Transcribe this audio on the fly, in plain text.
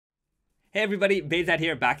Hey everybody, Bezat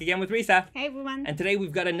here, back again with Risa. Hey everyone. And today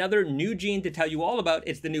we've got another new jean to tell you all about.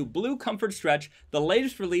 It's the new Blue Comfort Stretch, the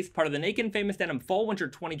latest release, part of the Naked and Famous Denim Fall Winter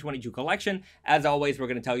 2022 collection. As always, we're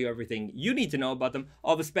going to tell you everything you need to know about them,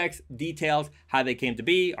 all the specs, details, how they came to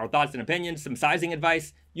be, our thoughts and opinions, some sizing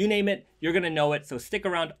advice, you name it, you're going to know it. So stick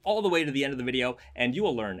around all the way to the end of the video and you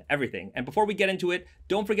will learn everything. And before we get into it,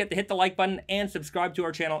 don't forget to hit the like button and subscribe to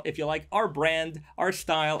our channel if you like our brand, our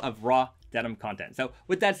style of raw denim content. So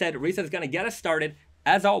with that said, Risa's going to get us started,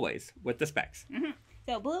 as always, with the specs.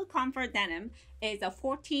 So Blue Comfort Denim is a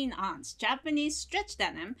 14-ounce Japanese stretch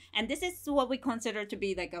denim, and this is what we consider to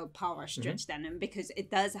be like a power stretch denim because it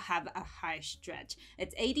does have a high stretch.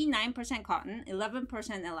 It's 89% cotton, 11%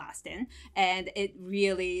 elastin, and it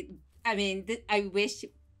really, I mean, I wish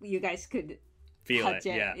you guys could Feel touch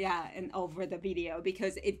it, yeah, and over the video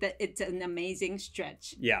because it's an amazing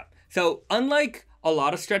stretch. Yeah. So unlike a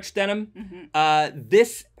lot of stretch denim,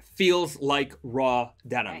 this feels like raw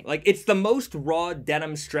denim. Right. Like it's the most raw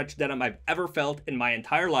denim, stretch denim I've ever felt in my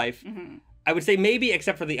entire life. I would say maybe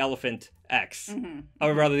except for the Elephant X,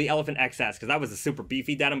 or rather the Elephant XS, because that was a super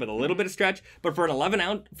beefy denim with a little bit of stretch. But for an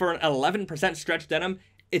 11% stretch denim,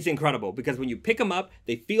 it's incredible because when you pick them up,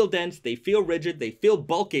 they feel dense, they feel rigid, they feel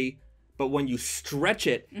bulky. But when you stretch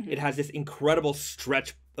it, it has this incredible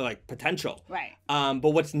stretch like potential. Right.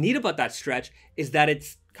 But what's neat about that stretch is that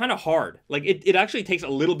it's kind of hard. Like it actually takes a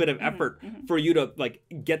little bit of effort for you to like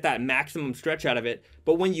get that maximum stretch out of it.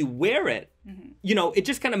 But when you wear it, you know, it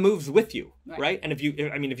just kind of moves with you, right? And if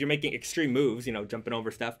you're making extreme moves, you know, jumping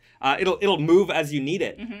over stuff, it'll move as you need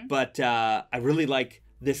it. But I really like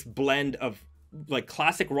this blend of like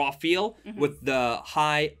classic raw feel with the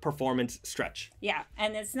high performance stretch. Yeah,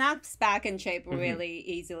 and it snaps back in shape really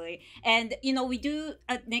easily. And you know, we do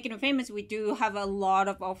at Naked and Famous, we do have a lot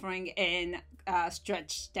of offering in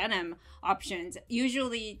stretch denim options.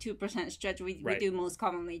 Usually 2% stretch. We do most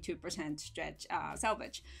commonly 2% stretch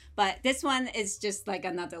selvage. But this one is just like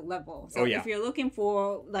another level. So if you're looking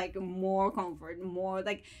for like more comfort, more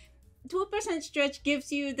like 2% stretch gives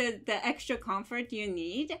you the extra comfort you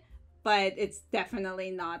need. But it's definitely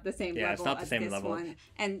not the same level as this one.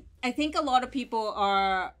 And I think a lot of people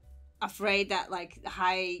are afraid that like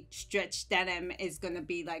high stretch denim is gonna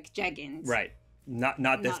be like jeggings. Right. Not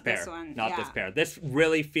this pair. This one. Not this pair. This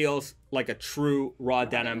really feels like a true raw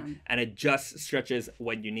denim, and it just stretches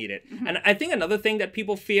when you need it. And I think another thing that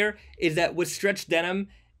people fear is that with stretch denim,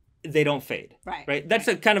 they don't fade. Right. That's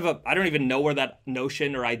a kind of a, I don't even know where that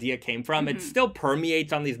notion or idea came from. It still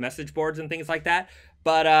permeates on these message boards and things like that.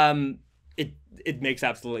 But it makes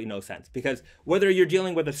absolutely no sense because whether you're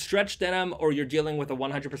dealing with a stretch denim or you're dealing with a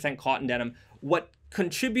 100% cotton denim, what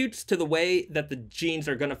contributes to the way that the jeans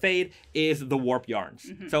are going to fade is the warp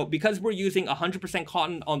yarns. So because we're using 100%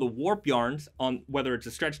 cotton on the warp yarns, on whether it's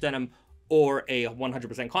a stretch denim or a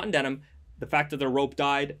 100% cotton denim, the fact that they're rope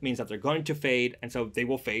dyed means that they're going to fade, and so they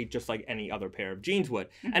will fade just like any other pair of jeans would.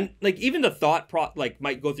 And like even the thought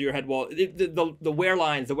might go through your head, well, the wear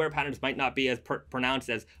lines, the wear patterns might not be as pronounced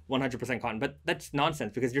as 100% cotton, but that's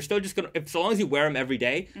nonsense because you're still just gonna, so long as you wear them every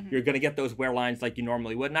day, you're gonna get those wear lines like you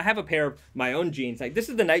normally would. And I have a pair of my own jeans, like this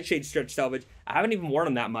is the Nightshade Stretch Selvage. I haven't even worn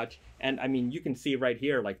them that much. And I mean, you can see right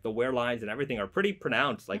here, like the wear lines and everything are pretty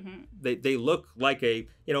pronounced. Like they look like a,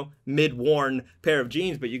 you know, mid-worn pair of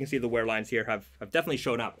jeans, but you can see the wear lines here have definitely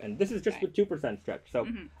shown up. And this is just with 2% stretch. So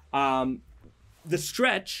the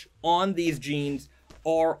stretch on these jeans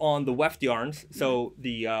are on the weft yarns. So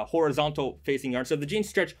the horizontal facing yarn. So the jeans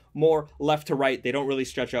stretch more left to right. They don't really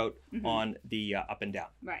stretch out on the up and down.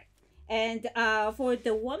 Right. And for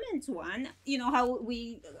the women's one, you know how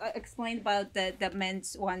we explained about the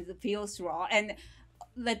men's one feels raw, and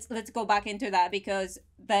let's go back into that because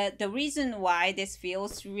the reason why this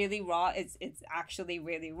feels really raw is it's actually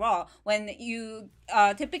really raw. When you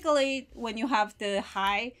typically when you have the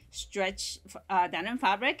high stretch denim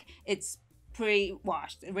fabric, it's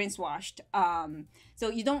pre-washed, rinse washed. So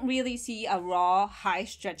you don't really see a raw high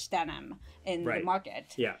stretch denim in the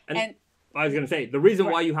market. Yeah, and I was going to say, the reason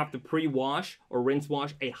why you have to pre-wash or rinse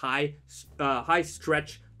wash a high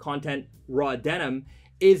stretch content raw denim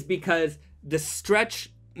is because the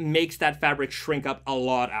stretch makes that fabric shrink up a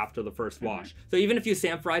lot after the first wash. So even if you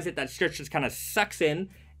sanitize it, that stretch just kind of sucks in,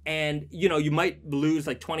 and you know, you might lose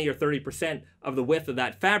like 20 or 30% of the width of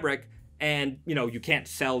that fabric, and you know, you can't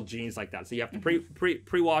sell jeans like that. So you have to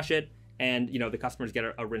pre-wash it, and you know, the customers get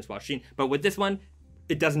a rinse wash jean. But with this one,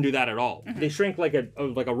 it doesn't do that at all. They shrink like a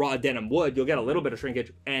raw denim would. You'll get a little bit of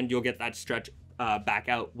shrinkage, and you'll get that stretch back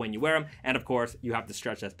out when you wear them. And of course, you have the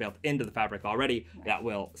stretch that's built into the fabric already that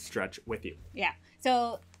will stretch with you. Yeah.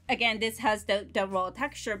 So again, this has the raw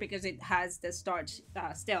texture because it has the starch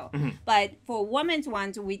still. But for women's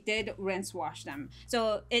ones, we did rinse wash them.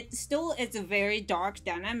 So it still is a very dark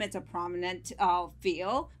denim. It's a prominent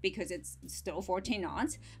feel because it's still 14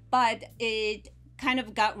 ounce, but it kind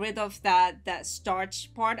of got rid of that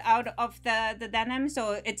starch part out of the denim,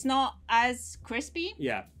 so it's not as crispy.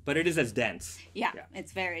 Yeah, but it is as dense. Yeah.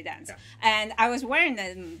 It's very dense. Yeah. And I was wearing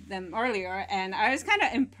them earlier, and I was kind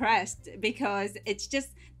of impressed because it's just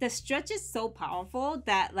the stretch is so powerful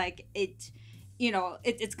that like it, you know,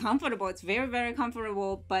 it's comfortable. It's very, very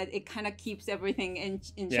comfortable, but it kind of keeps everything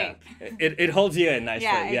in shape. It holds you in nicely.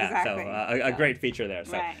 Yeah, exactly. So a great feature there.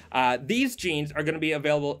 So these jeans are going to be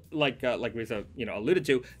available, like Risa, alluded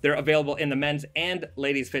to. They're available in the men's and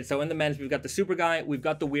ladies fit. So in the men's, we've got the super guy, we've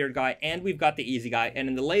got the weird guy, and we've got the easy guy. And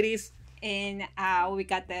in the ladies, we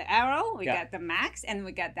got the arrow, we got the max, and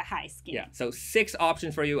we got the high skin. Yeah. So 6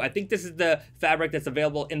 options for you. I think this is the fabric that's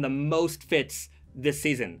available in the most fits this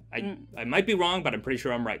season. I might be wrong, but I'm pretty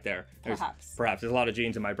sure I'm right there. Perhaps. There's a lot of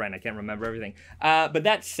jeans in my brain. I can't remember everything. But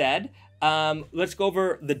that said, let's go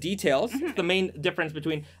over the details. The main difference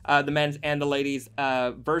between the men's and the ladies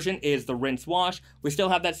version is the rinse wash. We still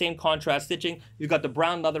have that same contrast stitching. You've got the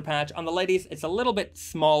brown leather patch. On the ladies, it's a little bit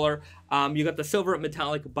smaller. You got the silver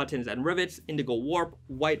metallic buttons and rivets, indigo warp,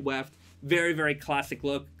 white weft. Very, very classic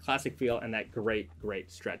look, classic feel, and that great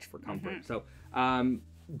stretch for comfort. So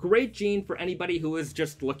great jean for anybody who is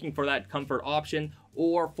just looking for that comfort option,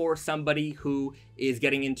 or for somebody who is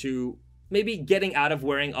getting out of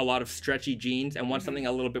wearing a lot of stretchy jeans and wants something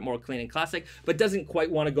a little bit more clean and classic, but doesn't quite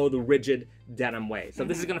want to go the rigid denim way. So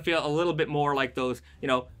this is going to feel a little bit more like those,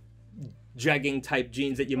 jegging type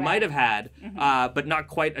jeans that you might have had, but not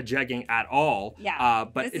quite a jegging at all. Yeah.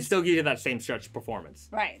 But it still gives you that same stretch performance.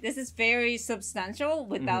 Right. This is very substantial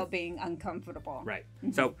without being uncomfortable. Right.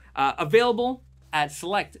 So available at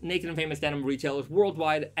select Naked and Famous denim retailers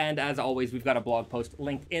worldwide. And as always, we've got a blog post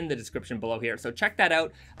linked in the description below here. So check that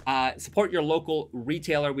out. Support your local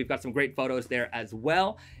retailer. We've got some great photos there as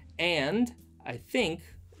well. And I think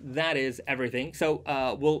that is everything. So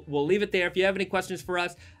we'll leave it there. If you have any questions for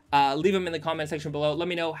us, leave them in the comment section below. Let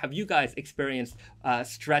me know, have you guys experienced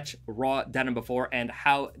stretch raw denim before, and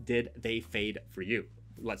how did they fade for you?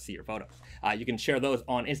 Let's see your photos. You can share those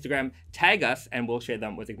on Instagram. Tag us, and we'll share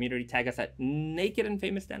them with the community. Tag us at Naked and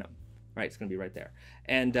Famous Denim. Right, it's going to be right there.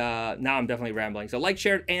 And now I'm definitely rambling. So like,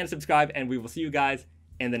 share, and subscribe, and we will see you guys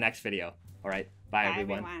in the next video. All right, bye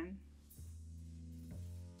everyone.